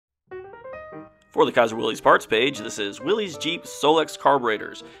For the Kaiser Willys parts page, this is Willys Jeep Solex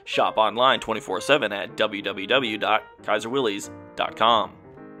Carburetors. Shop online 24/7 at www.kaiserwillys.com.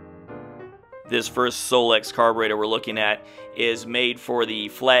 This first Solex carburetor we're looking at is made for the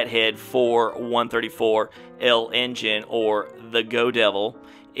flathead 134L engine, or the Go Devil.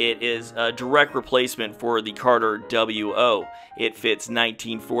 It is a direct replacement for the Carter WO. It fits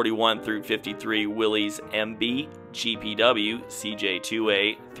 1941 through 53 Willys MB, GPW,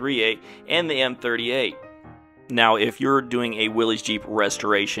 CJ2A, 3A, and the M38. Now, if you're doing a Willys Jeep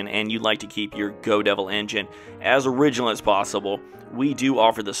restoration and you'd like to keep your Go Devil engine as original as possible, we do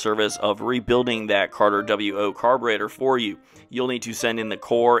offer the service of rebuilding that Carter WO carburetor for you. You'll need to send in the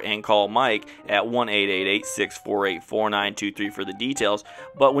core and call Mike at 1-888-648-4923 for the details.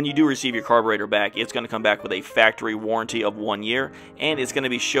 But when you do receive your carburetor back, it's going to come back with a factory warranty of 1 year, and it's going to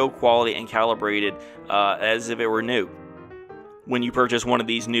be show quality and calibrated as if it were new. When you purchase one of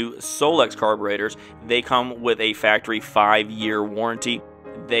these new Solex carburetors, they come with a factory 5-year warranty.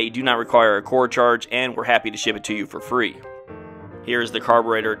 They do not require a core charge, and we're happy to ship it to you for free. Here's the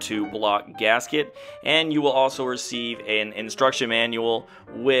carburetor to block gasket, and you will also receive an instruction manual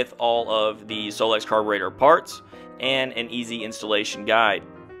with all of the Solex carburetor parts and an easy installation guide.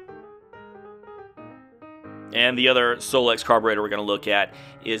 And the other Solex carburetor we're going to look at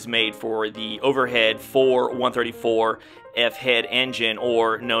is made for the overhead 134F head engine,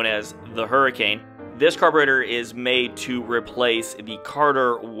 or known as the Hurricane. This carburetor is made to replace the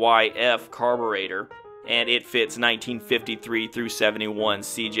Carter YF carburetor, and it fits 1953 through 71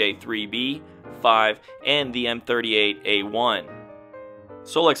 CJ3B, 5, and the M38A1.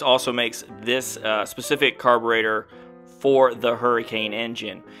 Solex also makes this specific carburetor for the Hurricane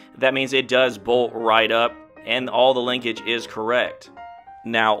engine. That means it does bolt right up, and all the linkage is correct.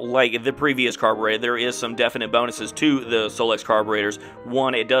 Now, like the previous carburetor, there is some definite bonuses to the Solex carburetors.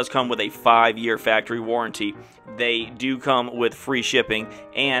 One, it does come with a 5-year factory warranty. They do come with free shipping,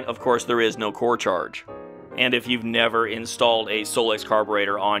 and of course there is no core charge. And if you've never installed a Solex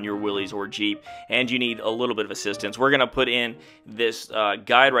carburetor on your Willys or Jeep and you need a little bit of assistance, we're going to put in this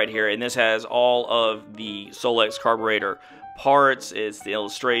guide right here, and this has all of the Solex carburetor parts. It's the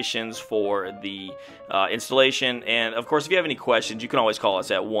illustrations for the installation, and of course if you have any questions, you can always call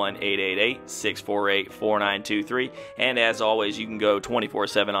us at 1-888-648-4923, and as always, you can go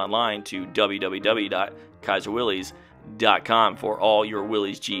 24/7 online to www.kaiserwillys.com for all your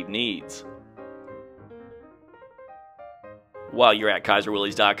Willys Jeep needs. While you're at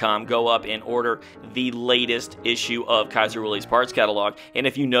KaiserWillys.com, go up and order the latest issue of Kaiser Willys Parts Catalog. And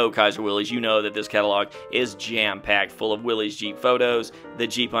if you know Kaiser Willys, you know that this catalog is jam-packed full of Willys Jeep photos, the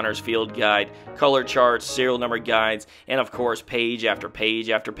Jeep Hunter's Field Guide, color charts, serial number guides, and of course page after page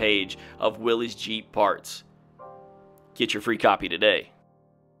after page of Willys Jeep parts. Get your free copy today.